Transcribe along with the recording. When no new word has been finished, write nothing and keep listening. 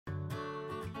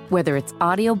Whether it's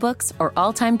audiobooks or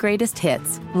all-time greatest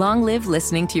hits, long live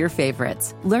listening to your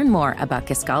favorites. Learn more about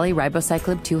Kisqali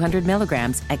Ribociclib 200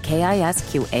 milligrams at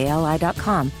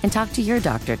KISQALI.com and talk to your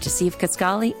doctor to see if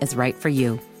Kisqali is right for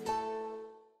you.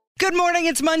 Good morning.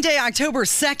 It's Monday, October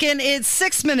 2nd. It's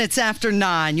 6 minutes after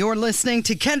 9. You're listening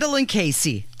to Kendall and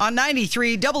Casey on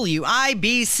 93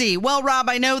 WIBC. Well, Rob,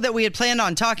 I know that we had planned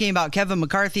on talking about Kevin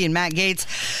McCarthy and Matt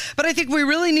Gaetz, but I think we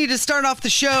really need to start off the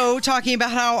show talking about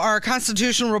how our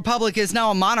constitutional republic is now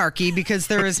a monarchy because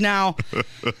there is now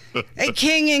a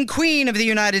king and queen of the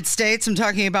United States. I'm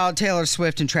talking about Taylor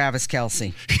Swift and Travis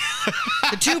Kelce.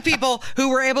 The two people who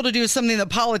were able to do something that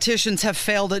politicians have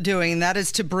failed at doing, and that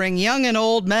is to bring young and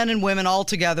old, men and women all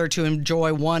together to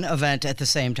enjoy one event at the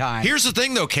same time. Here's the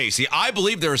thing, though, Casey. I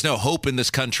believe there is no hope in this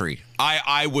country.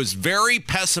 I was very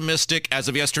pessimistic as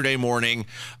of yesterday morning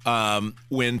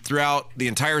when throughout the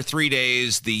entire 3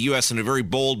 days, the U.S. in a very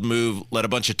bold move let a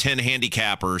bunch of 10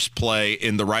 handicappers play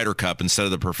in the Ryder Cup instead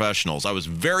of the professionals. I was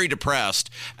very depressed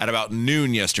at about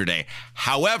noon yesterday.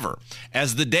 However,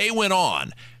 as the day went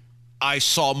on, I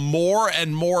saw more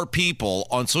and more people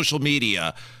on social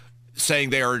media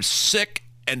saying they are sick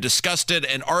and disgusted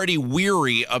and already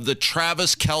weary of the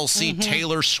Travis Kelce,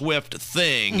 Taylor Swift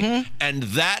thing. And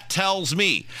that tells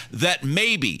me that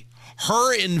maybe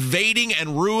her invading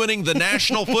and ruining the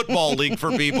National Football League for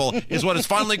people is what is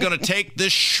finally going to take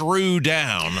this shrew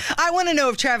down. I want to know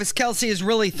if Travis Kelce has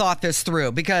really thought this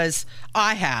through, because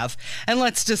I have. And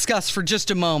let's discuss for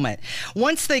just a moment.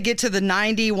 Once they get to the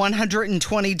 90,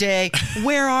 120 day,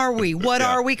 where are we? What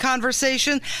are we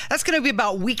conversation? That's going to be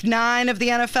about week 9 of the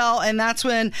NFL, and that's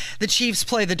when the Chiefs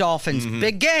play the Dolphins.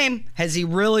 Big game. Has he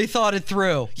really thought it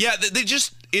through? Yeah, they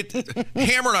just...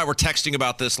 Hammer and I were texting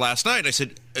about this last night. I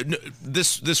said,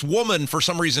 this woman, for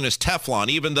some reason, is Teflon,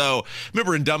 even though,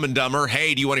 remember in Dumb and Dumber,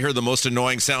 hey, do you want to hear the most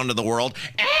annoying sound in the world?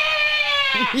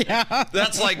 Yeah.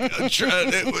 That's like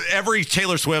every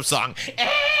Taylor Swift song.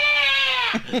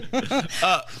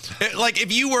 Like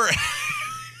if you were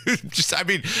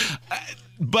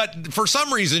but for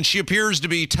some reason, she appears to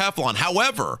be Teflon.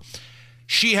 However,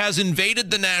 she has invaded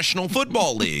the National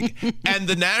Football League. And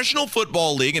the National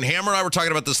Football League, and Hammer and I were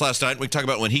talking about this last night, and we can talk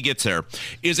about it when he gets there,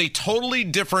 is a totally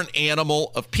different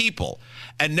animal of people.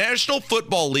 A National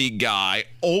Football League guy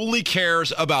only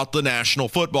cares about the National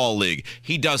Football League.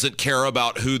 He doesn't care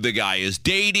about who the guy is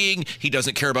dating. He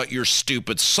doesn't care about your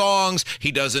stupid songs.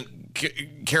 He doesn't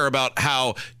care about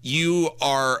how you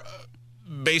are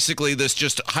basically this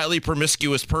just highly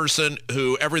promiscuous person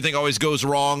who everything always goes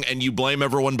wrong and you blame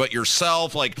everyone but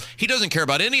yourself. Like, he doesn't care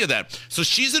about any of that. So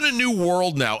she's in a new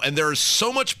world now, and there is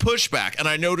so much pushback, and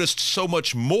I noticed so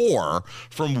much more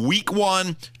from week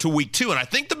 1 to week 2. And I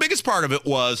think the biggest part of it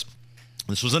was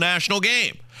this was a national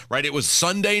game, right? It was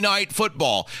Sunday night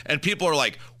football, and people are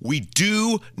like, we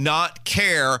do not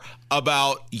care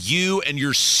about you and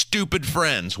your stupid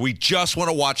friends. We just want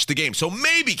to watch the game. So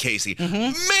maybe, Casey,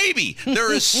 maybe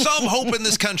there is some hope in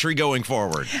this country going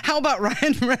forward. How about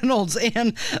Ryan Reynolds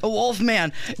and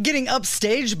Wolfman getting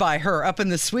upstaged by her up in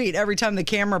the suite? Every time the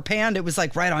camera panned, it was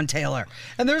like right on Taylor.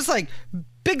 And there's like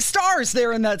big stars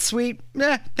there in that suite.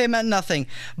 They meant nothing.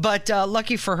 But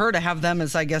lucky for her to have them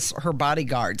as, I guess, her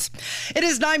bodyguards. It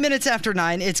is 9 minutes after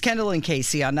 9. It's Kendall and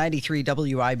Casey on 93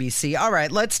 WIBC. All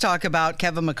right, let's talk about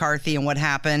Kevin McCarthy and what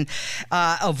happened,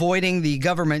 avoiding the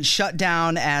government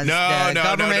shutdown as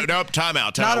government. No, time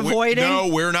out. Not avoiding? No,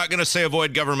 we're not going to say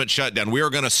avoid government shutdown. We are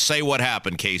going to say what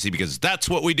happened, Casey, because that's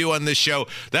what we do on this show.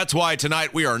 That's why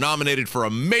tonight we are nominated for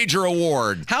a major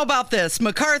award. How about this?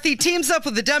 McCarthy teams up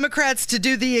with the Democrats to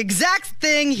do the exact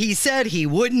thing he said he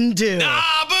wouldn't do.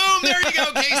 Boom! There you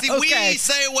go, Casey. Okay. We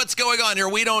say what's going on here.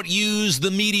 We don't use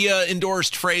the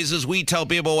media-endorsed phrases. We tell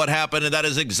people what happened, and that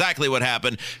is exactly what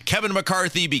happened. Kevin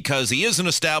McCarthy, because he is an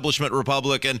establishment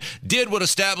Republican, did what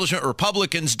establishment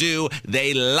Republicans do.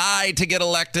 They lie to get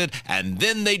elected, and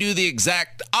then they do the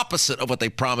exact opposite of what they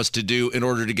promised to do in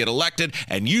order to get elected,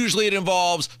 and usually it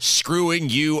involves screwing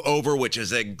you over, which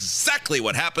is exactly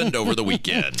what happened over the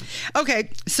weekend. Okay,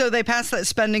 so they passed that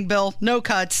spending bill, no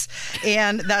cuts,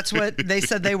 and that's what they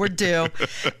said they would do.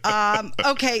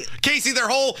 Okay. Casey, their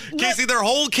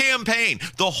whole campaign,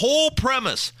 the whole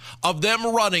premise of them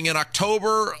running in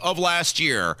October of last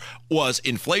year was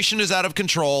inflation is out of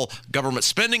control, government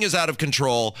spending is out of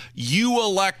control, you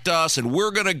elect us, and we're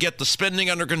going to get the spending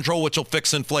under control, which will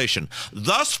fix inflation.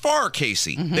 Thus far,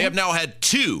 Casey, they have now had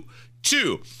two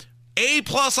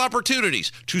A-plus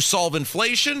opportunities to solve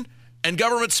inflation and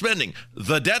government spending,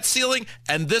 the debt ceiling,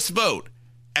 and this vote.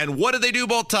 And what did they do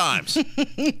both times?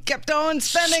 Kept on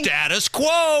spending. Status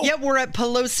quo. Yep, we're at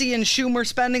Pelosi and Schumer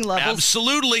spending levels.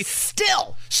 Absolutely.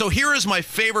 Still. So here is my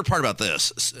favorite part about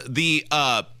this. The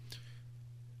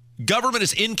government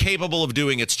is incapable of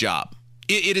doing its job.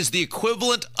 It is the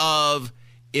equivalent of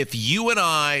if you and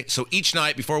I, so each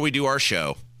night before we do our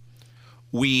show,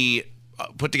 we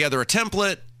put together a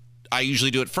template. I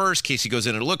usually do it first. Casey goes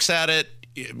in and looks at it.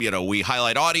 You know, we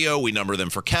highlight audio. We number them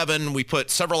for Kevin. We put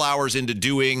several hours into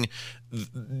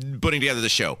putting together the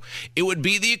show. It would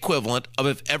be the equivalent of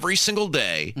if every single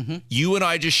day you and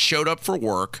I just showed up for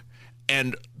work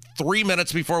and 3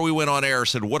 minutes before we went on air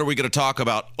said, what are we going to talk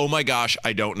about? Oh my gosh,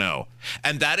 I don't know.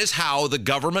 And that is how the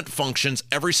government functions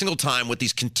every single time with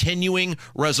these continuing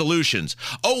resolutions.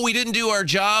 Oh, we didn't do our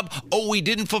job. Oh, we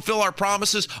didn't fulfill our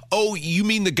promises. Oh, you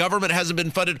mean the government hasn't been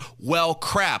funded? Well,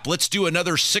 crap. Let's do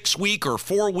another 6 week or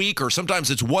 4 week, or sometimes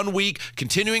it's 1 week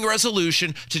continuing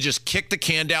resolution to just kick the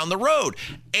can down the road.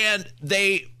 And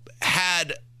they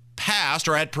had passed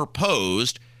or had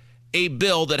proposed a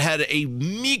bill that had a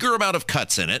meager amount of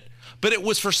cuts in it, but it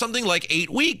was for something like 8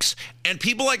 weeks. And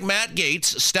people like Matt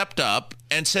Gaetz stepped up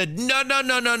and said,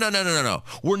 no.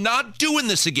 We're not doing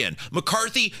this again.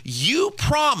 McCarthy, you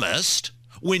promised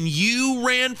when you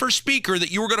ran for speaker that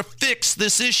you were going to fix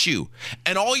this issue.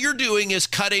 And all you're doing is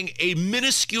cutting a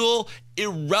minuscule,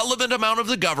 irrelevant amount of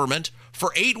the government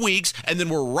for 8 weeks, and then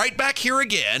we're right back here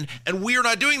again, and we are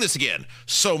not doing this again.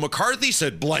 So McCarthy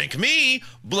said, blank me,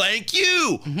 blank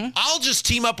you. I'll just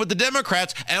team up with the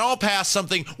Democrats, and I'll pass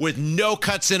something with no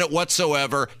cuts in it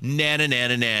whatsoever. Na.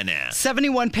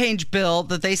 71-page bill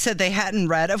that they said they hadn't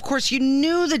read. Of course, you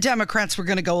knew the Democrats were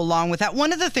going to go along with that.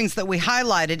 One of the things that we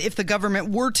highlighted, if the government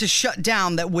were to shut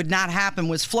down, that would not happen,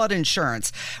 was flood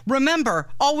insurance. Remember,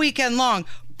 all weekend long,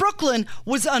 Brooklyn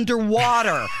was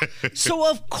underwater. So,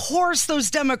 of course, those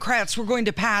Democrats were going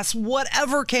to pass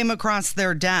whatever came across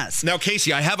their desk. Now,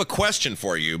 Casey, I have a question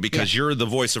for you because you're the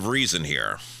voice of reason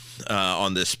here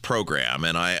on this program,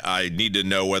 and I need to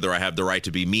know whether I have the right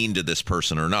to be mean to this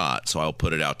person or not, so I'll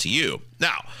put it out to you.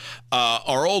 Now,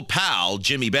 our old pal,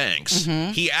 Jimmy Banks,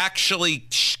 he actually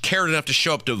cared enough to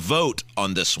show up to vote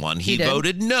on this one. He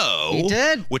voted no. He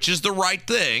did. Which is the right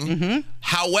thing.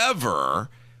 However,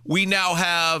 we now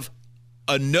have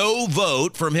a no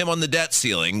vote from him on the debt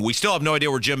ceiling. We still have no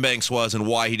idea where Jim Banks was and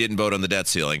why he didn't vote on the debt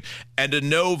ceiling. And a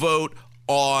no vote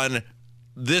on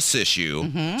this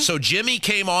issue. So Jimmy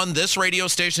came on this radio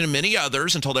station and many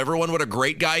others and told everyone what a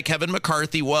great guy Kevin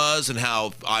McCarthy was and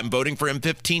how I'm voting for him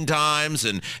 15 times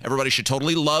and everybody should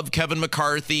totally love Kevin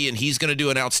McCarthy and he's going to do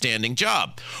an outstanding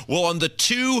job. Well, on the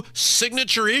two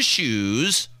signature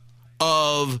issues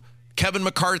of Kevin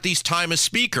McCarthy's time as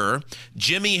speaker,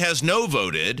 Jimmy has no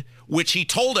voted, which he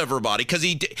told everybody because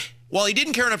while he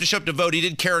didn't care enough to show up to vote, he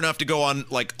did care enough to go on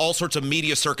like all sorts of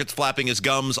media circuits flapping his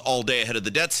gums all day ahead of the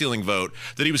debt ceiling vote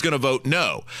that he was going to vote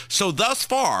no. So thus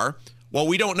far, while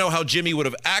we don't know how Jimmy would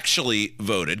have actually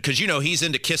voted, because, you know, he's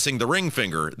into kissing the ring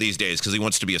finger these days because he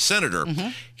wants to be a senator.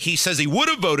 He says he would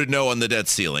have voted no on the debt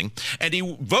ceiling, and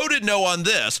he voted no on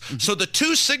this. So the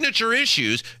two signature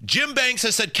issues, Jim Banks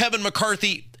has said Kevin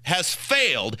McCarthy has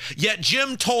failed, yet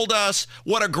Jim told us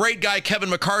what a great guy Kevin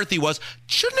McCarthy was.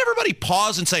 Shouldn't everybody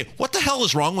pause and say, what the hell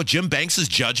is wrong with Jim Banks'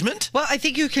 judgment? Well, I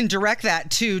think you can direct that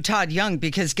to Todd Young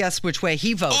because guess which way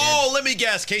he voted. Oh, let me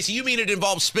guess, Casey. You mean it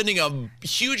involves spending a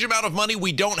huge amount of money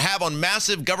we don't have on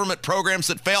massive government programs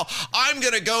that fail? I'm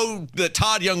going to go that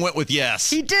Todd Young went with yes.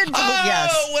 He did vote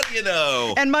yes. Oh, what do you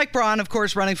know? And Mike Braun, of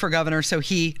course, running for governor, so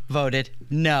he voted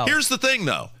no. Here's the thing,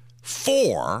 though.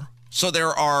 So there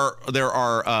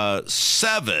are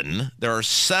seven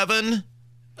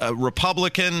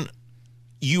Republican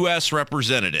U.S.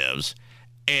 representatives,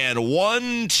 and three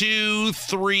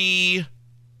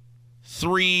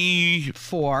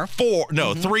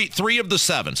of the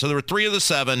seven. So there were three of the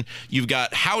seven. You've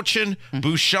got Houchin,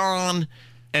 Bouchon,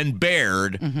 and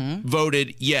Baird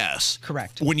voted yes.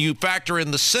 Correct. When you factor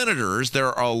in the senators,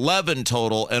 there are 11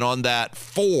 total, and on that,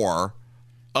 4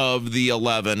 of the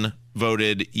 11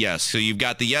 voted yes. So you've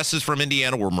got the yeses from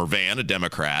Indiana were Mervan, a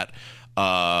Democrat,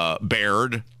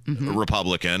 Baird, a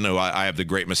Republican, who I have the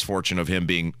great misfortune of him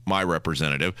being my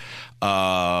representative,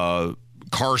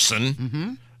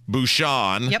 Carson,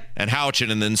 Bouchon, and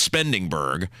Houchin, and then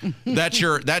Spendingberg.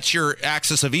 That's your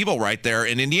axis of evil right there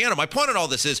in Indiana. My point in all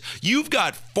this is you've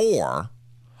got 4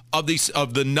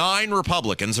 of the 9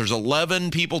 Republicans. There's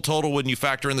 11 people total when you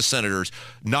factor in the senators.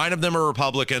 9 of them are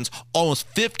Republicans. Almost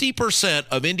 50%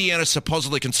 of Indiana's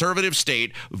supposedly conservative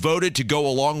state voted to go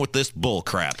along with this bull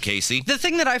crap, Casey. The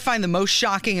thing that I find the most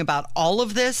shocking about all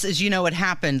of this is, you know, it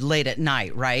happened late at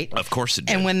night, right? Of course it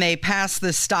did. And when they passed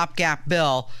this stopgap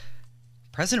bill,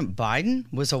 President Biden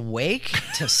was awake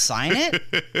to sign it.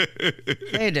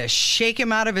 They had to shake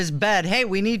him out of his bed. Hey,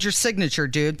 we need your signature,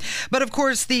 dude. But of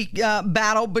course, the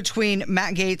battle between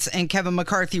Matt Gaetz and Kevin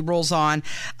McCarthy rolls on.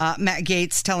 Matt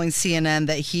Gaetz telling CNN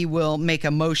that he will make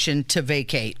a motion to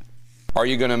vacate. Are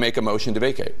you going to make a motion to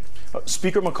vacate?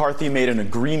 Speaker McCarthy made an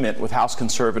agreement with House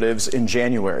conservatives in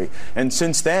January, and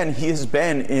since then he has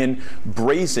been in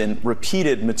brazen,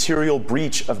 repeated material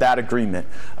breach of that agreement.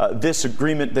 This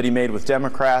agreement that he made with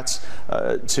Democrats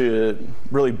to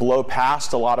really blow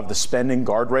past a lot of the spending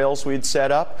guardrails we'd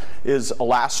set up is a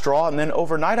last straw. And then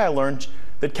overnight I learned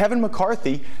that Kevin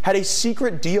McCarthy had a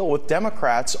secret deal with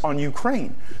Democrats on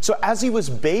Ukraine. So as he was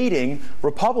baiting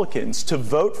Republicans to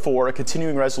vote for a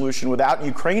continuing resolution without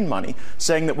Ukraine money,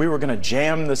 saying that we were going to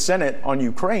jam the Senate on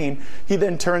Ukraine, he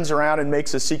then turns around and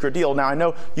makes a secret deal. Now, I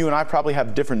know you and I probably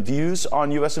have different views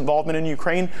on U.S. involvement in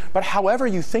Ukraine, but however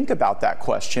you think about that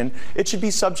question, it should be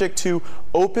subject to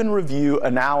open review,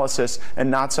 analysis,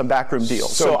 and not some backroom deal.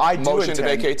 So I do motion to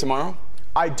vacate tomorrow?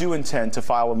 I do intend to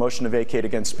file a motion to vacate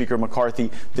against Speaker McCarthy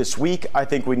this week. I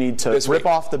think we need to rip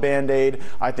off the Band-Aid.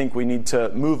 I think we need to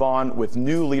move on with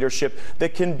new leadership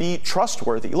that can be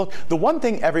trustworthy. Look, the one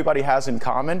thing everybody has in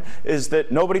common is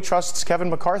that nobody trusts Kevin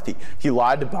McCarthy. He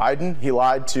lied to Biden. He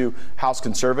lied to House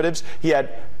conservatives. He had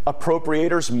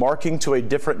appropriators marking to a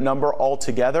different number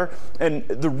altogether. And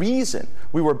the reason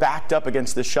we were backed up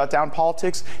against this shutdown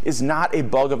politics is not a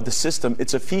bug of the system.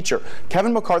 It's a feature.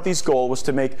 Kevin McCarthy's goal was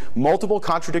to make multiple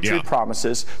contradictory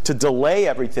promises, to delay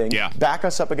everything, back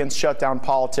us up against shutdown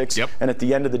politics, and at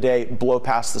the end of the day, blow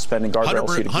past the spending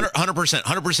guardrails.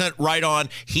 100% right on.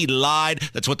 He lied.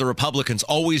 That's what the Republicans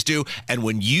always do. And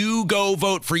when you go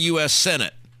vote for U.S.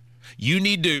 Senate, you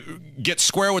need to get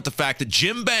square with the fact that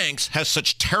Jim Banks has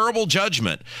such terrible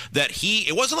judgment that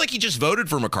it wasn't like he just voted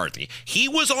for McCarthy. He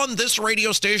was on this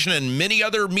radio station and many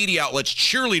other media outlets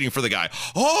cheerleading for the guy.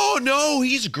 Oh, no,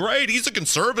 he's great. He's a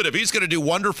conservative. He's going to do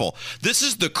wonderful. This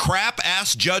is the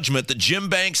crap-ass judgment that Jim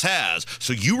Banks has.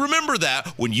 So you remember that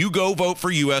when you go vote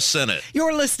for U.S. Senate.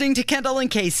 You're listening to Kendall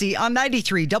and Casey on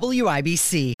 93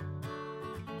 WIBC.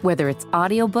 Whether it's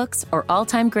audiobooks or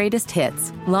all-time greatest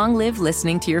hits, long live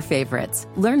listening to your favorites.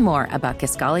 Learn more about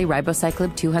Kisqali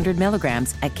Ribociclib 200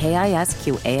 milligrams at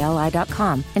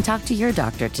KISQALI.com and talk to your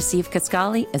doctor to see if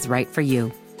Kisqali is right for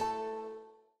you.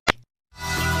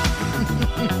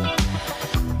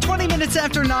 20 minutes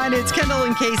after 9, it's Kendall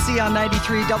and Casey on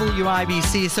 93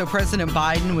 WIBC. So President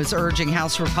Biden was urging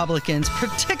House Republicans,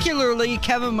 particularly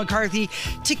Kevin McCarthy,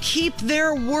 to keep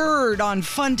their word on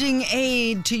funding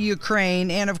aid to Ukraine.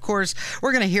 And of course,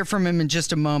 we're going to hear from him in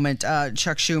just a moment.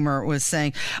 Chuck Schumer was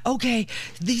saying, okay,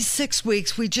 these 6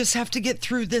 weeks, we just have to get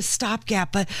through this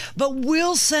stopgap, but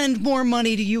we'll send more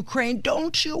money to Ukraine.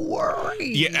 Don't you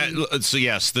worry. Yeah. So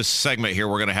yes, this segment here,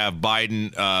 we're going to have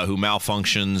Biden, who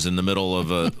malfunctions in the middle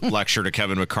of a lecture to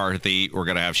Kevin McCarthy. We're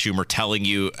going to have Schumer telling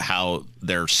you how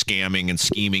they're scamming and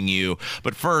scheming you.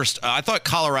 But first, I thought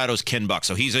Colorado's Ken Buck,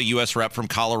 so he's a U.S. rep from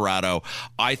Colorado.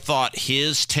 I thought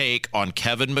his take on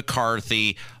Kevin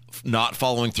McCarthy not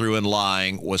following through and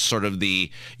lying was sort of you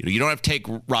don't have to take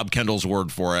Rob Kendall's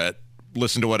word for it.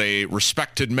 Listen to what a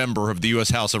respected member of the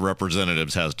U.S. House of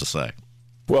Representatives has to say.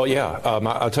 Well, yeah,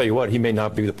 I'll tell you what, he may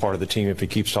not be the part of the team if he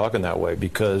keeps talking that way,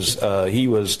 because he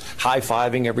was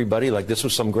high-fiving everybody like this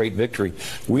was some great victory.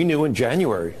 We knew in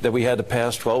January that we had to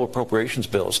pass 12 appropriations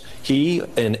bills. He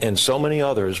and so many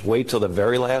others wait till the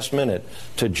very last minute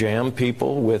to jam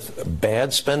people with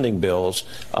bad spending bills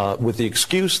with the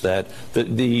excuse that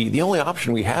the only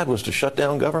option we had was to shut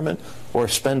down government or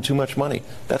spend too much money.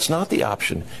 That's not the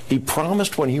option. He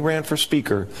promised when he ran for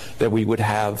Speaker that we would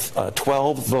have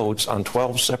 12 votes on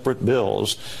 12 separate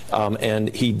bills,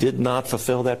 and he did not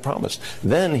fulfill that promise.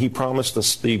 Then he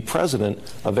promised the president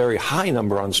a very high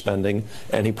number on spending,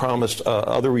 and he promised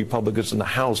other Republicans in the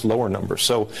House lower numbers.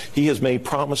 So he has made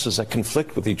promises that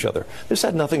conflict with each other. This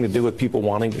had nothing to do with people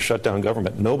wanting to shut down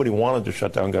government. Nobody wanted to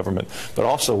shut down government. But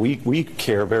also we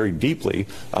care very deeply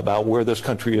about where this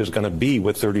country is going to be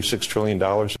with $36 trillion.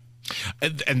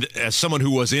 And as someone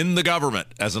who was in the government,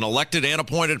 as an elected and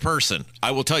appointed person,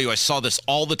 I will tell you, I saw this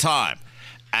all the time.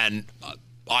 And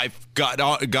I've got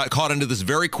caught into this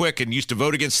very quick and used to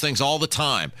vote against things all the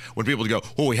time when people go,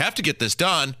 well, we have to get this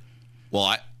done.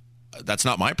 Well, that's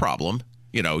not my problem.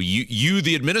 You,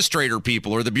 the administrator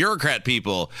people or the bureaucrat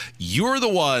people, you're the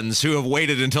ones who have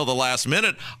waited until the last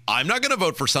minute. I'm not going to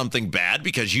vote for something bad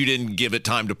because you didn't give it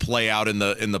time to play out in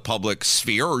the public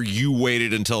sphere, or you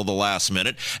waited until the last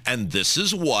minute. And this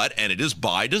is what, and it is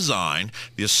by design,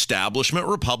 the establishment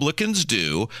Republicans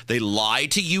do. They lie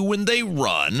to you when they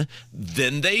run,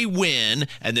 then they win,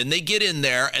 and then they get in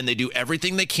there and they do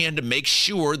everything they can to make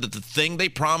sure that the thing they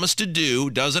promised to do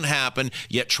doesn't happen,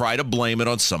 yet try to blame it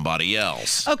on somebody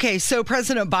else. Okay, so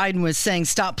President Biden was saying,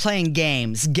 stop playing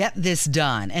games, get this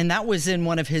done. And that was in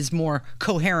one of his more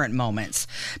coherent moments,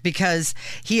 because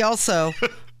he also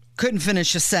couldn't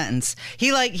finish a sentence.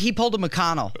 He pulled a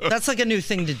McConnell. That's like a new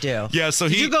thing to do. Yeah, so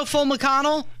Did you go full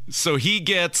McConnell? So he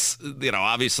gets,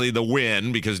 obviously the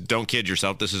win, because don't kid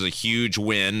yourself, this is a huge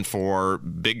win for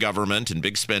big government and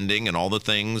big spending and all the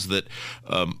things that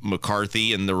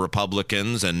McCarthy and the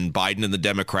Republicans and Biden and the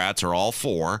Democrats are all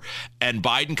for. And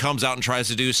Biden comes out and tries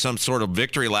to do some sort of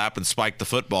victory lap and spike the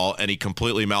football, and he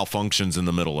completely malfunctions in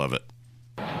the middle of it.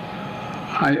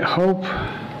 I hope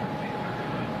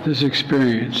this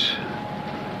experience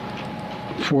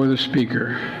for the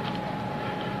speaker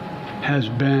has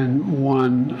been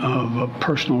one of a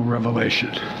personal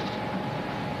revelation.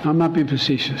 I'm not being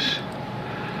facetious.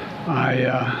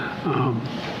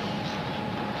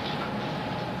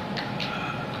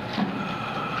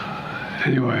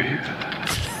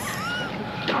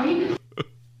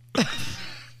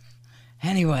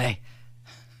 Anyway.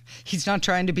 He's not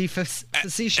trying to be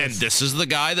facetious. And this is the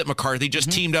guy that McCarthy just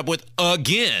teamed up with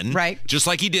again. Right. Just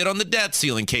like he did on the debt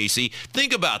ceiling, Casey.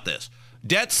 Think about this.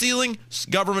 Debt ceiling,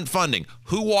 government funding.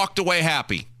 Who walked away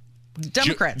happy?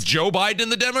 Democrats. Joe Biden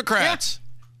and the Democrats.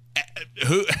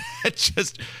 Yeah.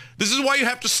 This is why you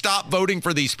have to stop voting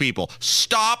for these people.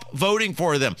 Stop voting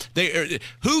for them.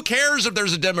 Who cares if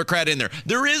there's a Democrat in there?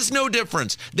 There is no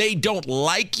difference. They don't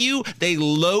like you. They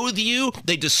loathe you.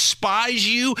 They despise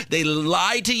you. They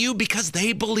lie to you because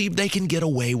they believe they can get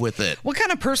away with it. What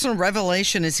kind of personal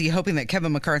revelation is he hoping that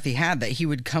Kevin McCarthy had, that he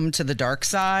would come to the dark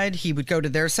side? He would go to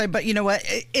their side. But you know what?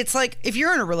 It's like if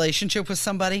you're in a relationship with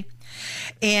somebody,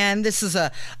 and this is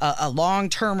a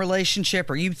long-term relationship,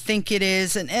 or you think it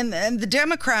is, and the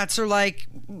Democrats are like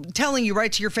telling you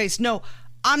right to your face, no,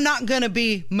 I'm not going to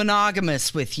be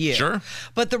monogamous with you. Sure.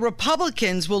 But the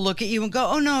Republicans will look at you and go,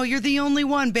 oh, no, you're the only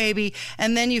one, baby.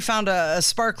 And then you found a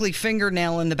sparkly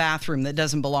fingernail in the bathroom that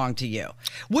doesn't belong to you.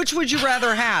 Which would you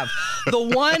rather have? The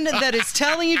one that is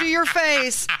telling you to your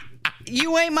face,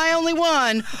 you ain't my only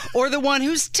one, or the one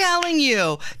who's telling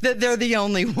you that they're the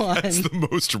only one? That's the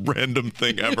most random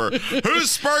thing ever.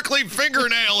 Whose sparkly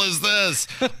fingernail is this?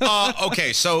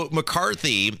 Okay, so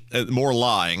McCarthy, more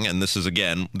lying, and this is,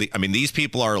 again, these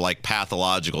people are like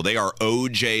pathological. They are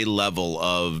OJ level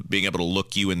of being able to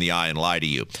look you in the eye and lie to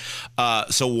you.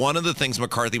 So one of the things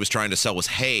McCarthy was trying to sell was,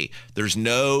 hey, there's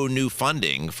no new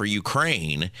funding for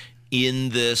Ukraine in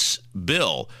this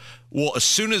bill. Well, as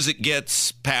soon as it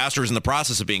gets passed, or is in the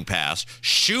process of being passed,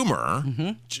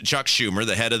 Schumer, Chuck Schumer,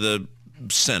 the head of the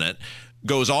Senate,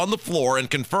 goes on the floor and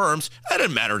confirms, it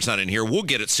doesn't matter, it's not in here, we'll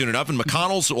get it soon enough, and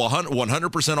McConnell's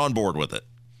 100% on board with it.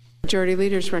 Majority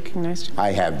Leader's recognized.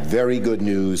 I have very good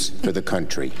news for the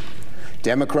country.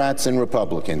 Democrats and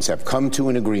Republicans have come to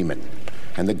an agreement,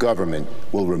 and the government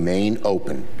will remain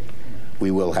open.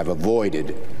 We will have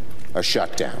avoided a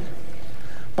shutdown.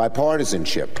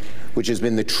 Bipartisanship, which has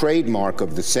been the trademark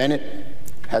of the Senate,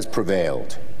 has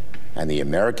prevailed, and the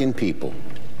American people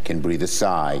can breathe a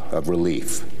sigh of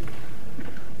relief.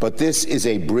 But this is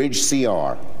a bridge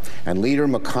CR, and Leader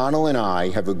McConnell and I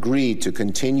have agreed to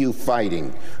continue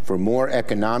fighting for more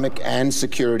economic and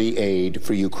security aid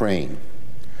for Ukraine.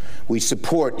 We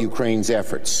support Ukraine's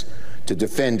efforts to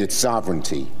defend its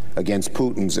sovereignty against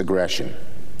Putin's aggression.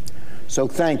 So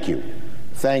thank you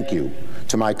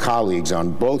to my colleagues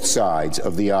on both sides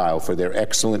of the aisle for their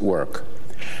excellent work.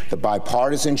 The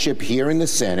bipartisanship here in the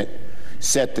Senate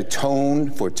set the tone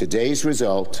for today's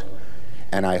result,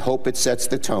 and I hope it sets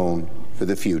the tone for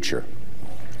the future.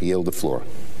 I yield the floor.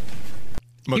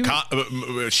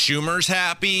 Schumer's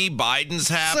happy. Biden's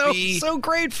happy. So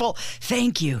grateful.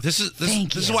 Thank you. This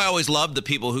is why I always love the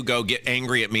people who go get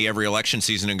angry at me every election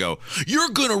season and go, you're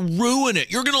going to ruin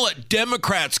it. You're going to let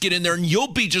Democrats get in there and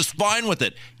you'll be just fine with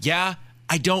it. Yeah,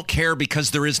 I don't care,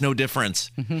 because there is no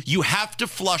difference. You have to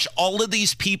flush all of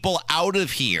these people out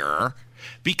of here,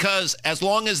 because as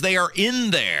long as they are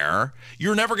in there,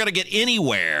 you're never going to get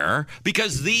anywhere,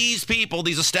 because these people,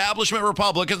 these establishment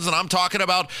Republicans, and I'm talking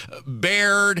about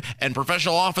Baird and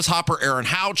professional office hopper Aaron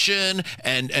Houchin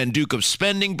and Duke of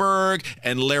Spendingburg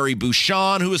and Larry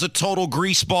Bouchon, who is a total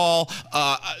greaseball.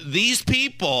 These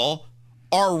people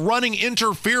are running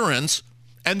interference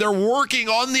and they're working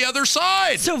on the other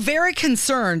side. So very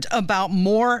concerned about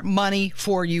more money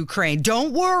for Ukraine.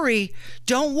 Don't worry.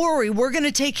 We're going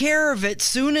to take care of it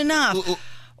soon enough.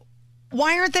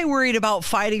 Why aren't they worried about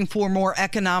fighting for more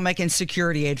economic and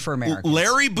security aid for Americans?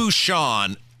 Larry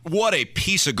Bouchon, what a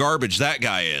piece of garbage that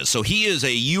guy is. So he is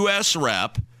a U.S.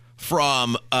 rep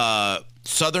from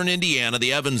southern Indiana,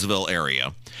 the Evansville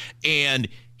area, and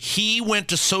he went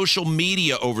to social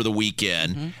media over the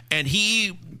weekend, and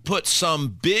he put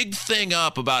some big thing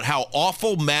up about how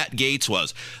awful Matt Gaetz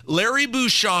was. Larry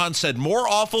Bouchon said more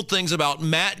awful things about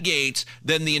Matt Gaetz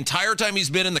than the entire time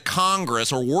he's been in the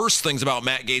Congress, or worse things about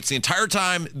Matt Gaetz the entire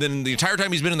time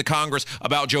he's been in the Congress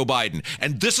about Joe Biden.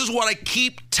 And this is what I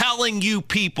keep telling you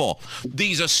people.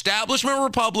 These establishment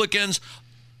Republicans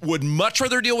would much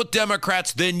rather deal with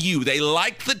Democrats than you. They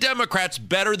like the Democrats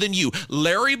better than you.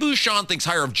 Larry Bouchon thinks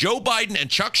higher of Joe Biden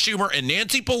and Chuck Schumer and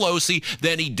Nancy Pelosi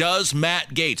than he does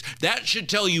Matt Gaetz. That should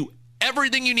tell you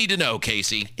everything you need to know,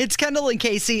 Casey. It's Kendall and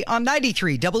Casey on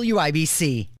 93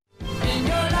 WIBC.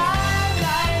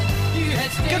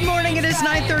 Good morning. It is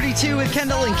 9:32 with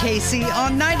Kendall and Casey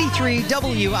on 93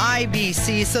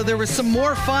 WIBC. So there was some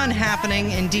more fun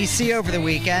happening in D.C. over the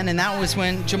weekend, and that was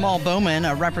when Jamal Bowman,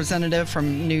 a representative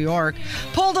from New York,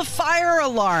 pulled a fire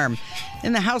alarm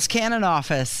in the House Cannon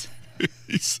office.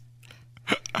 It's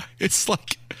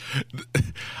like,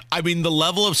 I mean, the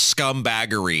level of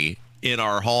scumbaggery in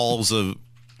our halls of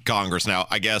Congress. Now,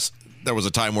 I guess there was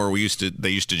a time where they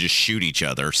used to just shoot each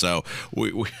other. So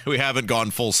we haven't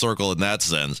gone full circle in that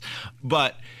sense.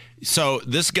 But so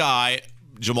this guy,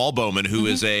 Jamal Bowman, who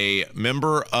is a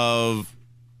member of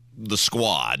the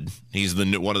squad, he's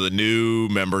one of the new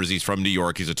members. He's from New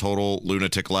York. He's a total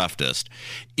lunatic leftist,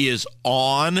 is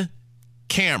on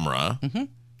camera,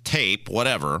 tape,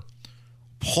 whatever,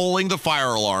 pulling the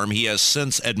fire alarm. He has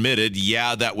since admitted,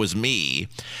 yeah, that was me.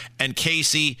 And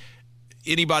Casey,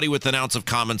 anybody with an ounce of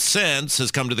common sense has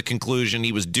come to the conclusion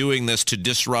he was doing this to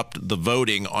disrupt the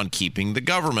voting on keeping the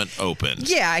government open.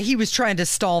 Yeah, he was trying to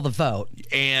stall the vote.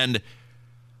 And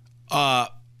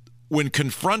when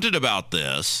confronted about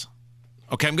this,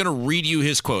 okay, I'm going to read you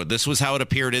his quote. This was how it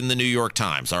appeared in the New York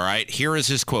Times, all right? Here is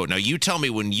his quote. Now, you tell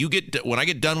me when I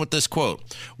get done with this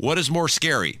quote, what is more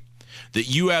scary? That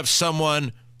you have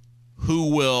someone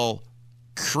who will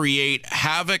create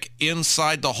havoc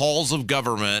inside the halls of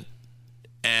government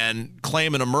and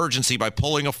claim an emergency by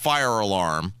pulling a fire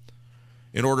alarm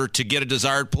in order to get a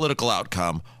desired political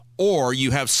outcome, or you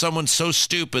have someone so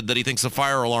stupid that he thinks the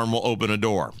fire alarm will open a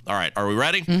door. All right, are we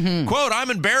ready? Quote,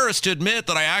 I'm embarrassed to admit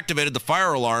that I activated the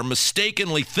fire alarm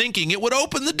mistakenly thinking it would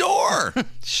open the door.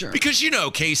 Sure. Because,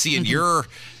 Casey, in your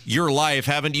life,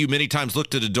 haven't you many times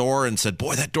looked at a door and said,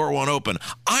 boy, that door won't open?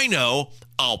 I know.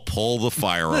 I'll pull the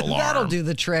fire alarm. That'll do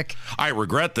the trick. I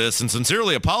regret this and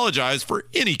sincerely apologize for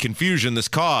any confusion this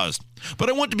caused. But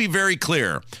I want to be very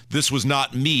clear. This was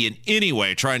not me in any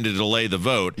way trying to delay the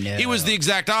vote. No. It was the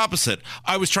exact opposite.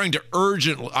 I was trying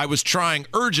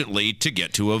urgently to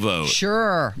get to a vote.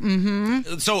 Sure.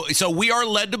 So we are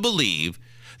led to believe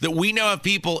that we now have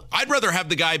people. I'd rather have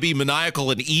the guy be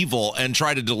maniacal and evil and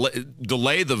try to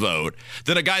delay the vote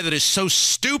than a guy that is so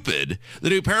stupid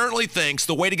that he apparently thinks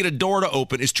the way to get a door to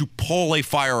open is to pull a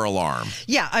fire alarm.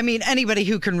 Yeah, I mean, anybody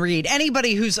who can read,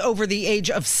 anybody who's over the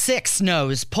age of 6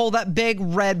 knows, pull that big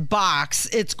red box,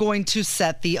 it's going to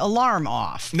set the alarm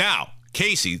off. Now,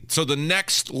 Casey, so the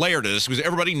next layer to this, because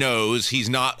everybody knows he's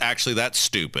not actually that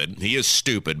stupid. He is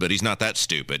stupid, but he's not that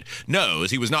stupid.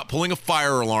 Knows he was not pulling a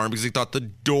fire alarm because he thought the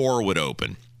door would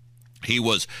open. He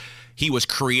was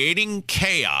creating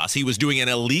chaos. He was doing an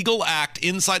illegal act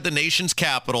inside the nation's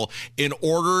capital in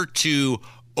order to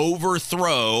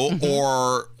overthrow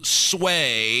or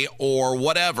sway or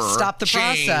whatever. Stop the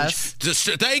process.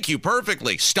 Thank you.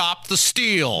 Perfectly. Stop the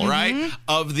steal, right?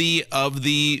 Of the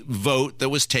vote that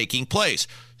was taking place.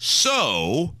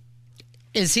 So,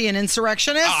 is he an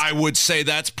insurrectionist? I would say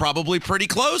that's probably pretty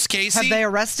close, Casey. Have they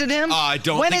arrested him? I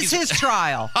don't When think is his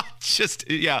trial?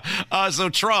 So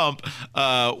Trump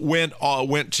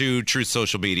went to Truth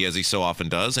Social Media, as he so often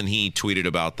does, and he tweeted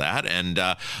about that. And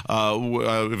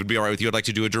if it would be all right with you, I'd like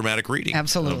to do a dramatic reading.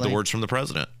 Absolutely. Of the words from the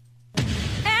president.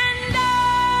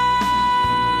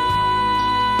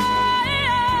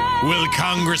 Will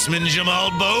Congressman Jamal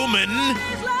Bowman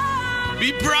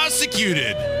be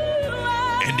prosecuted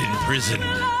and imprisoned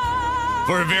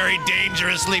for very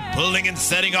dangerously pulling and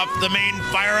setting off the main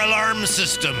fire alarm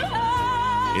system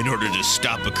in order to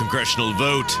stop a congressional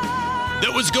vote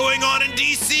that was going on in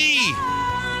D.C.?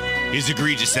 His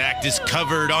egregious act is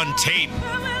covered on tape.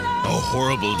 A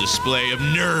horrible display of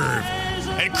nerve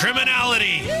and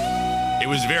criminality. It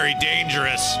was very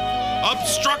dangerous.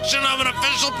 Obstruction of an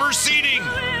official proceeding.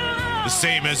 The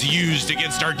same as used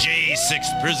against our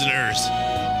J6 prisoners.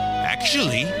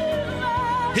 Actually,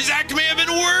 his act may have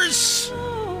been worse.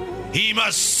 He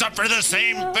must suffer the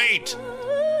same fate.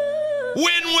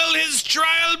 When will his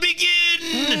trial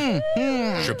begin?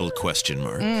 Triple question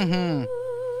mark. I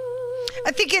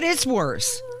think it is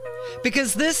worse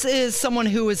because this is someone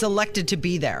who is elected to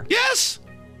be there. Yes.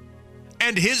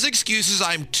 And his excuse is,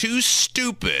 I'm too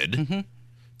stupid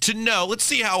to know. Let's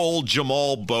see how old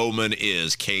Jamal Bowman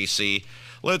is, Casey.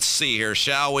 Let's see here,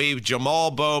 shall we?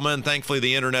 Jamal Bowman. Thankfully,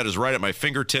 the internet is right at my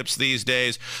fingertips these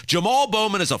days. Jamal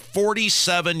Bowman is a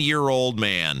 47-year-old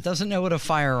man. Doesn't know what a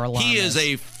fire alarm is. He is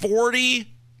a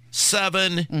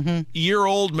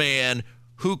 47-year-old man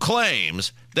who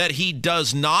claims that he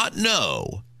does not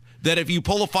know that if you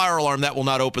pull a fire alarm, that will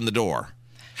not open the door.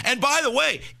 And by the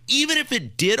way, even if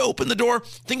it did open the door,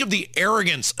 think of the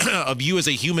arrogance of you as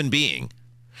a human being,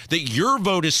 that your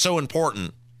vote is so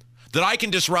important that I can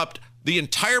disrupt the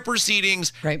entire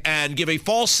proceedings and give a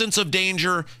false sense of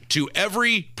danger to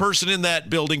every person in that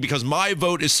building because my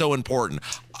vote is so important.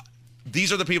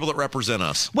 These are the people that represent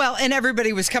us. Well, and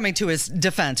everybody was coming to his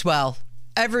defense. Well,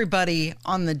 everybody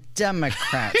on the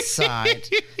Democrat side,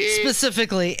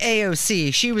 specifically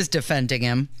AOC, she was defending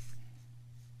him.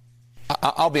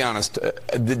 I'll be honest,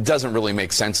 it doesn't really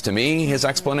make sense to me, his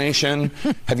explanation.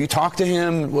 Have you talked to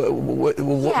him?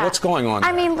 What's going on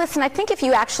there? I mean, listen, I think if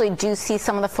you actually do see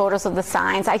some of the photos of the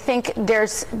signs, I think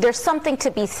there's something to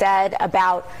be said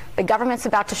about the government's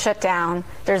about to shut down.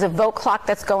 There's a vote clock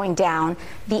that's going down.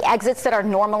 The exits that are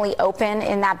normally open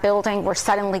in that building were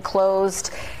suddenly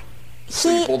closed.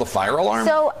 So you pulled the fire alarm?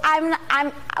 So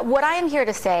what I am here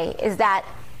to say is that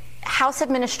House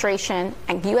administration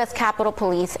and U.S. Capitol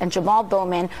Police and Jamal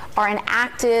Bowman are an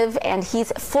active, and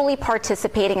he's fully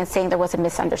participating in saying there was a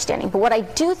misunderstanding. But what I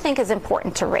do think is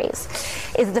important to raise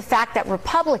is the fact that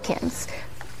Republicans,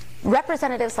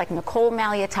 representatives like Nicole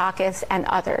Malliotakis and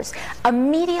others,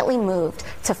 immediately moved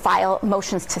to file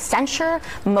motions to censure,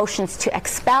 motions to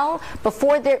expel,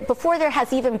 before there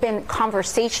has even been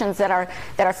conversations that are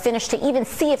finished to even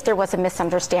see if there was a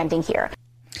misunderstanding here.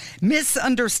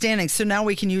 Misunderstanding. So now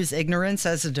we can use ignorance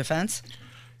as a defense?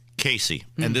 Casey,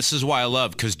 and this is why I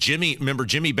love, because remember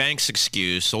Jimmy Banks'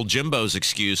 excuse, old Jimbo's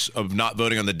excuse of not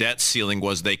voting on the debt ceiling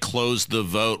was they closed the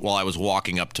vote while I was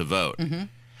walking up to vote.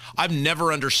 I've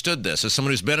never understood this. As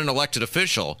someone who's been an elected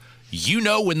official, you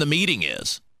know when the meeting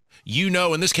is. You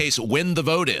know, in this case, when the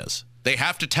vote is. They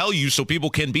have to tell you so people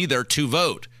can be there to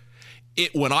vote.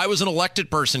 When I was an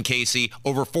elected person, Casey,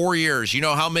 over 4 years, you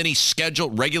know how many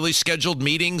regularly scheduled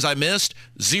meetings I missed?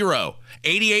 0.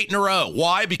 88 in a row.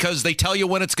 Why? Because they tell you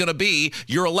when it's going to be.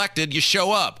 You're elected, you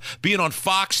show up. Being on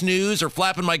Fox News or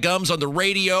flapping my gums on the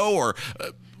radio or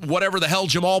whatever the hell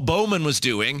Jamal Bowman was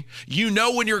doing, you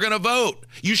know when you're going to vote.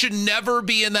 You should never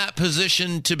be in that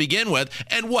position to begin with.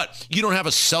 And what? You don't have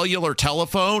a cellular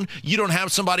telephone. You don't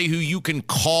have somebody who you can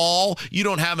call. You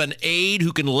don't have an aide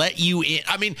who can let you in.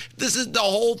 I mean, the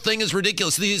whole thing is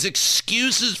ridiculous. These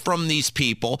excuses from these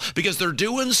people because they're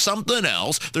doing something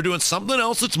else. They're doing something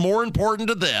else that's more important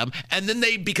to them. And then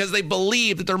because they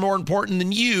believe that they're more important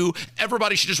than you,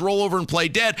 everybody should just roll over and play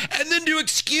dead and then do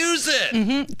excuse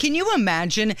it. Can you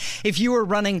imagine if you were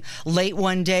running late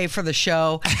one day for the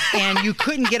show and you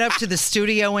couldn't get up to the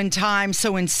studio in time,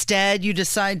 so instead you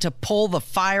decide to pull the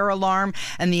fire alarm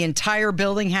and the entire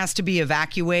building has to be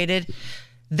evacuated?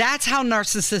 That's how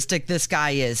narcissistic this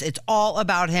guy is. It's all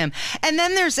about him. And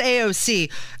then there's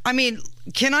AOC. I mean,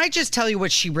 can I just tell you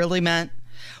what she really meant?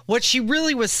 What she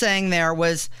really was saying there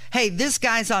was, hey, this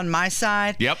guy's on my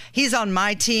side. Yep. He's on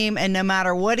my team, and no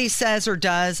matter what he says or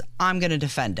does, I'm going to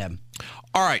defend him.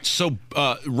 All right, so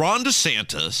Ron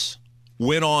DeSantis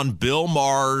went on Bill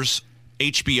Maher's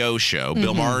HBO show.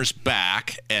 Bill Maher's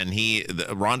back, and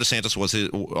Ron DeSantis was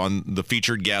on the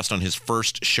featured guest on his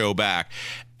first show back.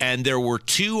 And there were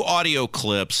 2 audio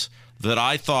clips that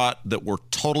I thought that were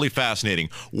totally fascinating.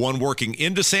 One working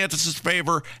in DeSantis'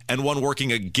 favor and one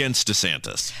working against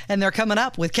DeSantis. And they're coming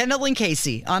up with Kendall and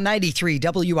Casey on 93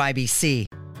 WIBC.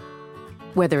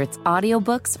 Whether it's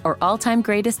audiobooks or all-time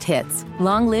greatest hits,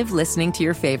 long live listening to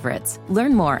your favorites.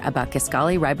 Learn more about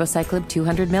Kisqali Ribociclib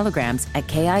 200 milligrams at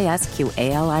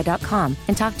KISQALI.com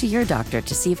and talk to your doctor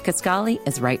to see if Kisqali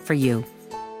is right for you.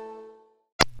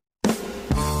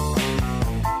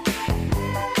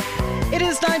 It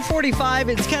is 9:40. 6:45,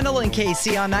 it's Kendall and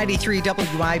Casey on 93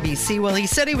 WIBC. Well, he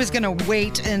said he was going to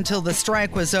wait until the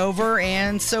strike was over,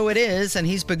 and so it is, and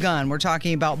he's begun. We're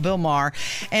talking about Bill Maher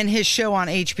and his show on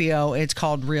HBO. It's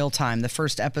called Real Time. The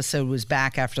first episode was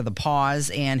back after the pause,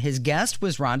 and his guest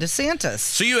was Ron DeSantis.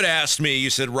 So you had asked me,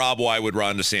 you said, Rob, why would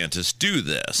Ron DeSantis do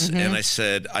this? Mm-hmm. And I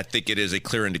said, I think it is a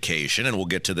clear indication, and we'll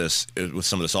get to this with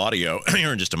some of this audio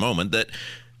here in just a moment, that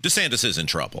DeSantis is in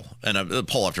trouble. And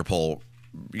poll after poll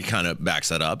kind of backs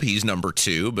that up. He's number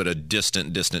 2, but a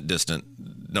distant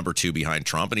number 2 behind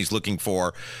Trump. And he's looking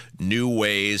for new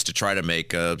ways to try to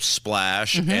make a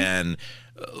splash. Mm-hmm. And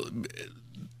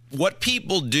what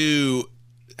people do,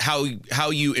 how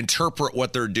you interpret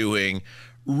what they're doing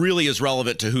really is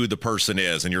relevant to who the person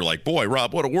is. And you're like, boy,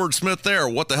 Rob, what a wordsmith there.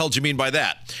 What the hell do you mean by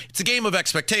that? It's a game of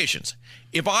expectations.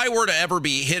 If I were to ever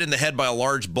be hit in the head by a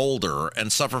large boulder and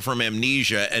suffer from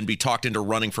amnesia and be talked into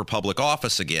running for public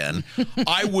office again,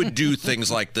 I would do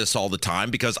things like this all the time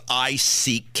because I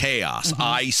seek chaos. Mm-hmm.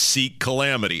 I seek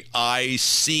calamity. I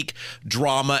seek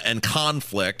drama and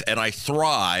conflict, and I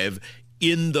thrive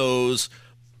in those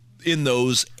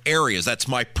areas. That's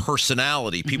my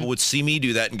personality. People would see me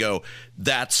do that and go,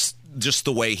 that's just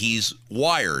the way he's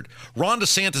wired. Ron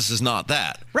DeSantis is not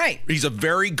that. Right. He's a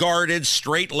very guarded,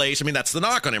 straight-laced. I mean, that's the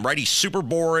knock on him, right? He's super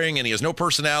boring and he has no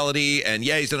personality. And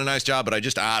yeah, he's done a nice job, but I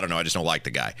don't know. I just don't like the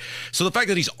guy. So the fact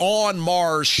that he's on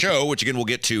Maher's show, which again we'll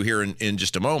get to here in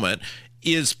just a moment,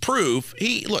 is proof.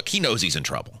 He knows he's in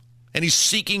trouble. And he's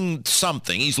seeking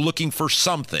something. He's looking for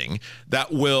something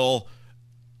that will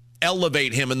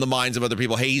elevate him in the minds of other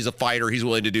people. Hey, he's a fighter. He's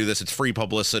willing to do this. It's free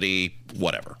publicity,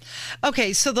 whatever.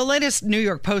 Okay, so the latest New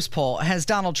York Post poll has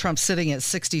Donald Trump sitting at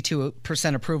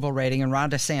 62% approval rating, and Ron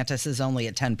DeSantis is only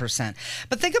at 10%.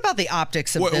 But think about the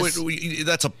optics of this.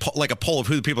 That's like a poll of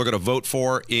who the people are going to vote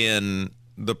for in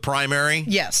the primary?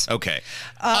 Yes. Okay.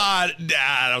 I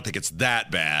don't think it's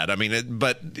that bad. I mean,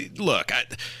 but look,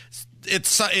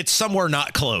 it's somewhere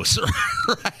not close,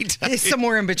 right? It's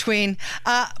somewhere in between.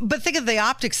 But think of the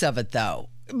optics of it, though.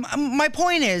 My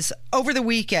point is, over the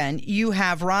weekend, you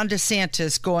have Ron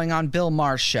DeSantis going on Bill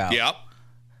Maher's show. Yep.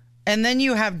 And then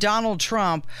you have Donald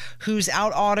Trump, who's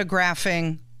out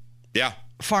autographing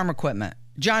farm equipment.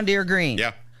 John Deere Green.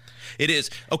 Yeah, it is.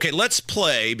 Okay, let's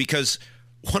play, because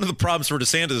one of the problems for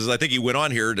DeSantis is I think he went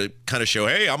on here to kind of show,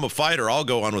 hey, I'm a fighter. I'll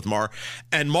go on with Maher.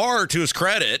 And Maher, to his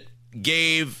credit,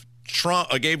 gave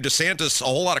DeSantis a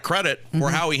whole lot of credit for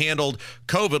how he handled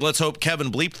COVID. Let's hope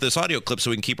Kevin bleeped this audio clip so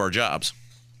we can keep our jobs.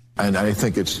 And I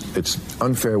think it's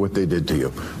unfair what they did to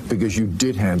you, because you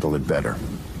did handle it better.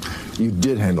 You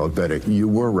did handle it better. You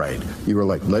were right. You were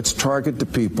like, let's target the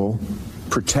people,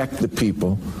 protect the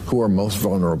people who are most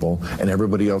vulnerable, and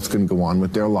everybody else can go on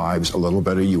with their lives a little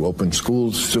better. You opened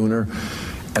schools sooner.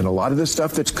 And a lot of the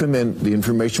stuff that's come in, the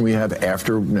information we have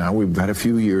after now, we've had a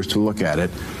few years to look at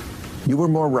it, you were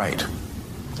more right,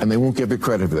 and they won't give you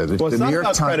credit for that. Well, it's not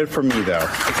about credit for me, though.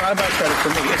 It's not about credit for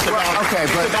me. It's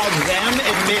about them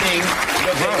admitting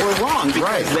that they were wrong,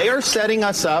 because they are setting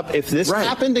us up. If this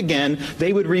happened again,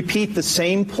 they would repeat the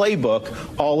same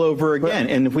playbook all over again.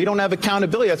 And if we don't have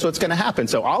accountability, that's what's going to happen.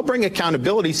 So I'll bring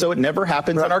accountability so it never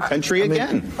happens in our country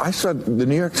again. I saw the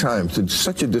New York Times did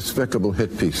such a despicable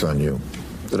hit piece on you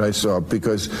that I saw,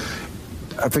 because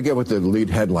I forget what the lead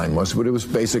headline was, but it was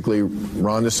basically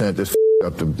Ron DeSantis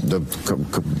up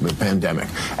the pandemic.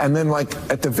 And then, like,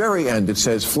 at the very end, it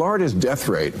says Florida's death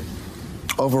rate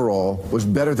overall was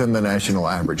better than the national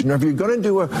average. Now, if you're going to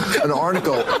do an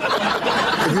article,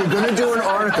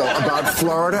 about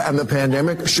Florida and the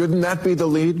pandemic, shouldn't that be the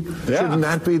lead? Yeah. Shouldn't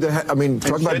that be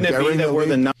talk about burying the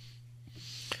lead?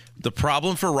 The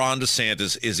problem for Ron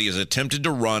DeSantis is he has attempted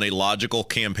to run a logical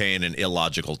campaign in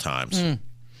illogical times.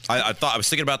 I was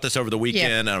thinking about this over the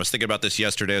weekend, and I was thinking about this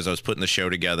yesterday as I was putting the show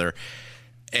together.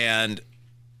 And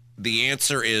the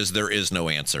answer is there is no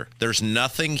answer. There's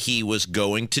nothing he was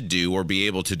going to do or be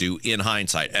able to do in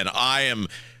hindsight. And I am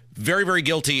very, very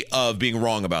guilty of being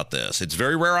wrong about this. It's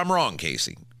very rare I'm wrong,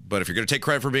 Casey. But if you're going to take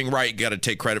credit for being right, you got to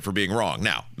take credit for being wrong.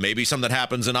 Now, maybe something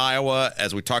happens in Iowa.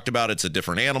 As we talked about, it's a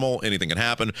different animal. Anything can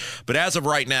happen. But as of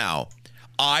right now,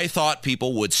 I thought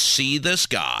people would see this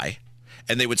guy,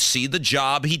 and they would see the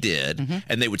job he did,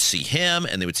 and they would see him,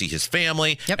 and they would see his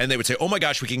family, and they would say, oh my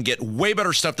gosh, we can get way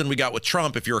better stuff than we got with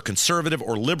Trump if you're a conservative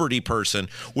or liberty person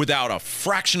without a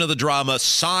fraction of the drama.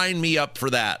 Sign me up for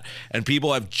that. And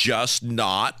people have just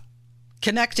not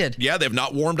connected. Yeah, they've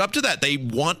not warmed up to that. They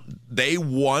want they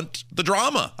want the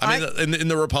drama. I mean, on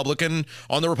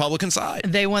the Republican side.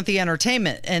 They want the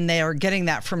entertainment, and they are getting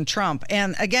that from Trump.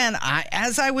 And again,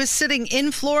 as I was sitting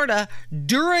in Florida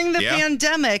during the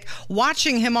pandemic,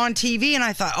 watching him on TV, and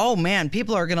I thought, oh man,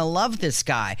 people are going to love this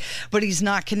guy, but he's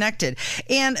not connected.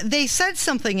 And they said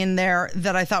something in there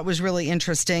that I thought was really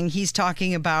interesting. He's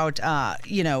talking about,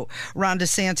 Ron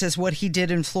DeSantis, what he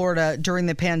did in Florida during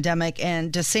the pandemic.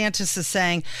 And DeSantis is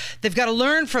saying they've got to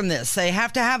learn from this. They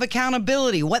have to have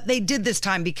accountability, what they did this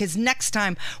time, because next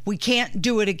time we can't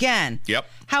do it again. Yep.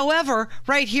 However,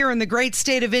 right here in the great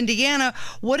state of Indiana,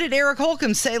 what did Eric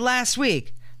Holcomb say last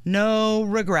week? No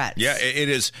regrets. Yeah, it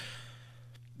is.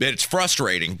 It's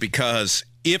frustrating because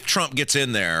if Trump gets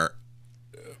in there,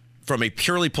 from a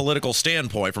purely political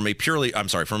standpoint, from a purely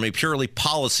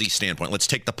policy standpoint, let's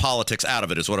take the politics out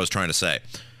of it, is what I was trying to say.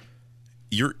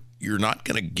 You're not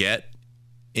going to get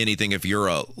anything if you're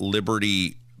a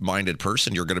liberty-minded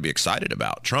person you're going to be excited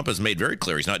about. Trump has made very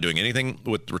clear he's not doing anything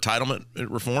with entitlement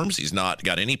reforms. He's not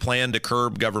got any plan to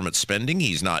curb government spending.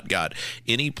 He's not got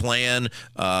any plan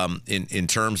in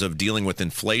terms of dealing with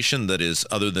inflation that is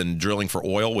other than drilling for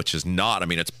oil, which is not. I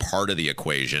mean, it's part of the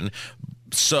equation.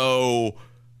 So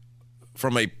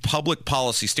from a public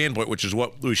policy standpoint, which is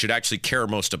what we should actually care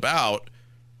most about,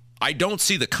 I don't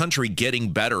see the country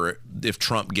getting better if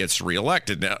Trump gets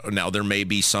reelected. Now, there may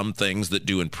be some things that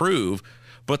do improve,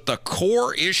 but the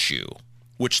core issue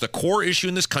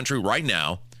in this country right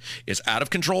now is out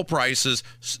of control prices,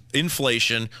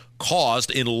 inflation, caused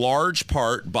in large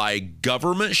part by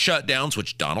government shutdowns,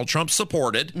 which Donald Trump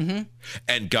supported,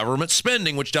 and government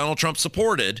spending, which Donald Trump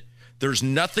supported. There's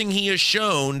nothing he has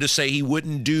shown to say he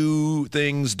wouldn't do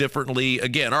things differently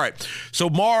again. All right.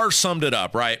 So Maher summed it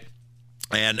up, right?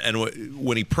 And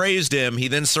when he praised him, he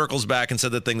then circles back and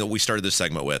said the thing that we started this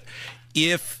segment with.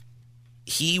 If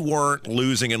he weren't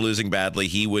losing and losing badly,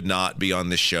 he would not be on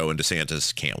this show, and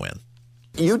DeSantis can't win.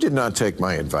 You did not take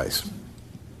my advice.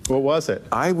 What was it?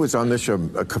 I was on this show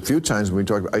a few times when we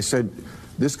talked. I said,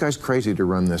 this guy's crazy to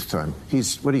run this time.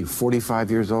 He's,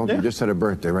 45 years old? Yeah. You just had a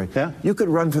birthday, right? Yeah. You could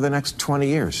run for the next 20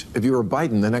 years. If you were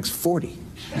Biden, the next 40.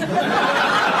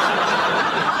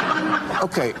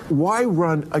 Okay, why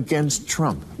run against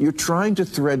Trump? You're trying to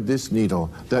thread this needle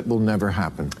that will never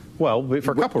happen. Well,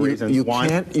 for a couple reasons.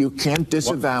 You can't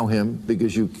disavow him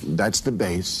because that's the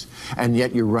base, and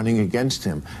yet you're running against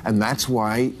him. And that's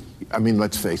why, I mean,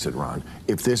 let's face it, Ron,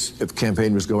 if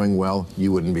campaign was going well,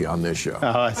 you wouldn't be on this show.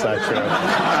 Oh, that's not true.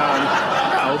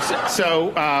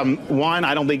 One,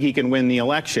 I don't think he can win the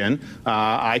election.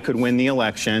 I could win the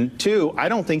election. Two, I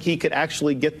don't think he could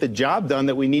actually get the job done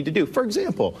that we need to do. For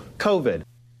example, COVID.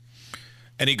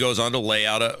 And he goes on to lay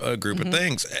out a group of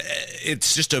things.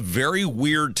 It's just a very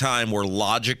weird time where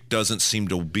logic doesn't seem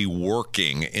to be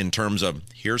working in terms of,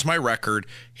 here's my record,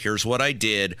 here's what I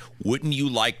did, wouldn't you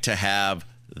like to have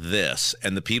this?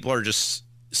 And the people are just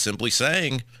simply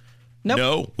saying, nope.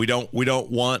 No, we don't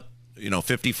want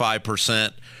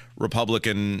 55%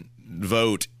 Republican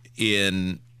vote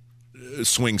in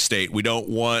swing state. We don't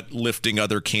want lifting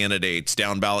other candidates,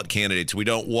 down ballot candidates. We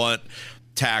don't want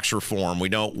tax reform. We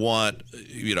don't want,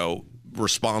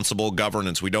 responsible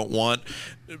governance. We don't want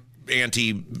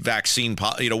anti-vaccine.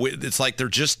 It's like they're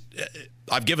just,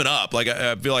 I've given up. Like,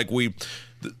 I feel like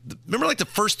remember like the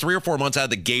first 3 or 4 months out of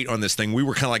the gate on this thing, we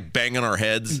were kind of like banging our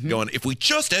heads going, if we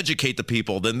just educate the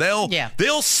people, then they'll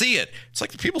see it. It's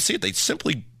like the people see it. They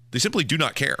simply do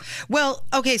not care. Well,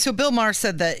 okay. So Bill Maher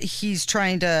said that he's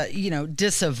trying to,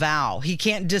 disavow. He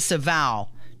can't disavow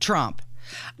Trump.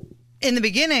 In the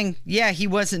beginning, he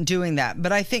wasn't doing that.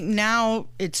 But I think now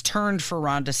it's turned for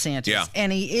Ron DeSantis,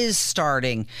 and he is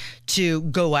starting to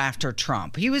go after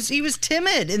Trump. He was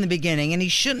timid in the beginning, and he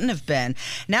shouldn't have been.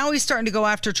 Now he's starting to go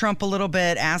after Trump a little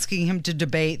bit, asking him to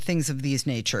debate things of these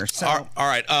nature. So, all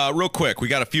right, real quick, we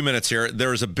got a few minutes here.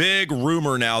 There's a big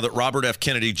rumor now that Robert F.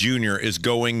 Kennedy Jr. is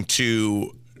going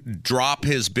to drop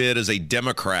his bid as a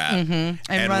Democrat and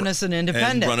run as an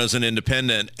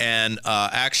independent. And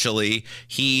actually,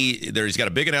 he's got a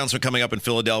big announcement coming up in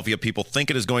Philadelphia. People think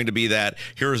it is going to be that.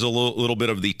 Here's a little bit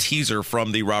of the teaser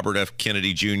from the Robert F.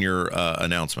 Kennedy Jr.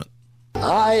 Announcement.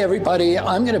 Hi, everybody.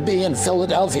 I'm going to be in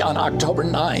Philadelphia on October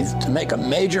 9th to make a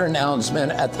major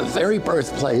announcement at the very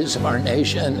birthplace of our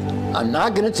nation. I'm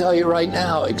not going to tell you right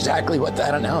now exactly what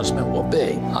that announcement will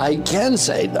be. I can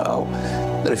say, though,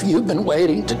 that if you've been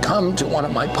waiting to come to one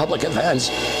of my public events,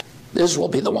 this will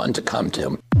be the one to come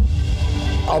to.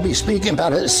 I'll be speaking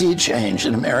about a sea change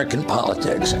in American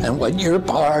politics and what your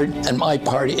part and my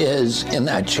part is in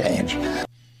that change.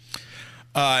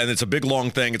 And it's a big, long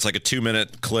thing. It's like a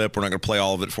 2-minute clip. We're not going to play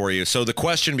all of it for you. So the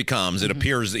question becomes, it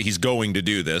appears that he's going to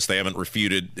do this. They haven't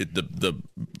refuted it. The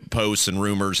posts and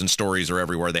rumors and stories are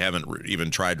everywhere. They haven't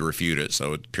even tried to refute it.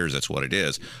 So it appears that's what it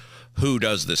is. Who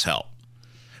does this help?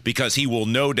 Because he will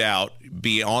no doubt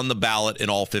be on the ballot in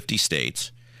all 50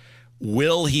 states.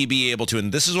 Will he be able to?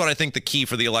 And this is what I think the key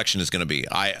for the election is going to be.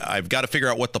 I've got to figure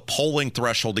out what the polling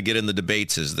threshold to get in the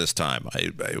debates is this time.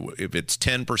 If it's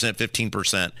 10%,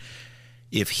 15%,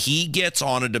 if he gets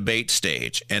on a debate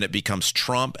stage and it becomes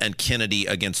Trump and Kennedy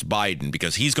against Biden,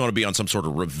 because he's going to be on some sort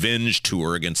of revenge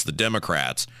tour against the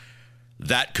Democrats,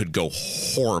 that could go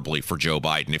horribly for Joe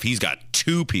Biden if he's got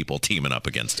two people teaming up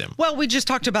against him. Well, we just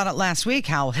talked about it last week,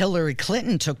 how Hillary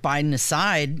Clinton took Biden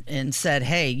aside and said,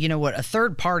 hey, you know what? A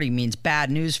third party means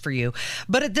bad news for you.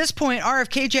 But at this point,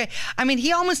 RFKJ, I mean,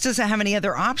 he almost doesn't have any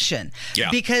other option. Yeah.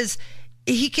 Because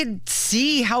he could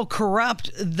see how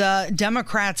corrupt the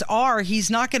Democrats are. He's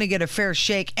not going to get a fair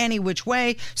shake any which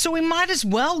way. So he might as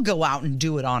well go out and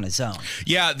do it on his own.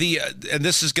 Yeah. And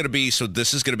this is going to be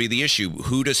the issue.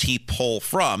 Who does he pull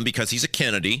from? Because he's a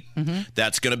Kennedy. Mm-hmm.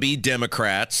 That's going to be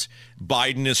Democrats.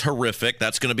 Biden is horrific.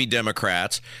 That's going to be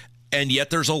Democrats. And yet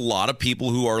there's a lot of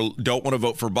people who don't want to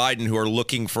vote for Biden who are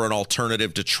looking for an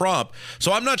alternative to Trump.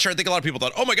 So I'm not sure. I think a lot of people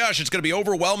thought, oh, my gosh, it's going to be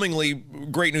overwhelmingly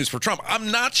great news for Trump.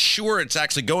 I'm not sure it's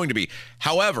actually going to be.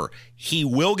 However, he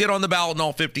will get on the ballot in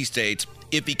all 50 states.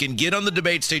 If he can get on the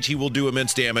debate stage, he will do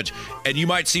immense damage. And you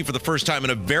might see for the first time in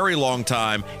a very long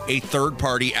time, a third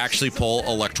party actually pull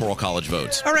electoral college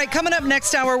votes. All right, coming up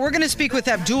next hour, we're going to speak with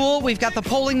Abdul. We've got the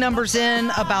polling numbers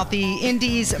in about the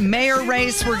Indy's mayor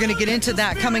race. We're going to get into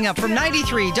that coming up from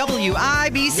 93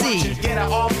 WIBC. Get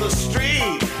out off the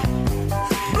street.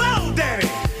 Blow, Danny.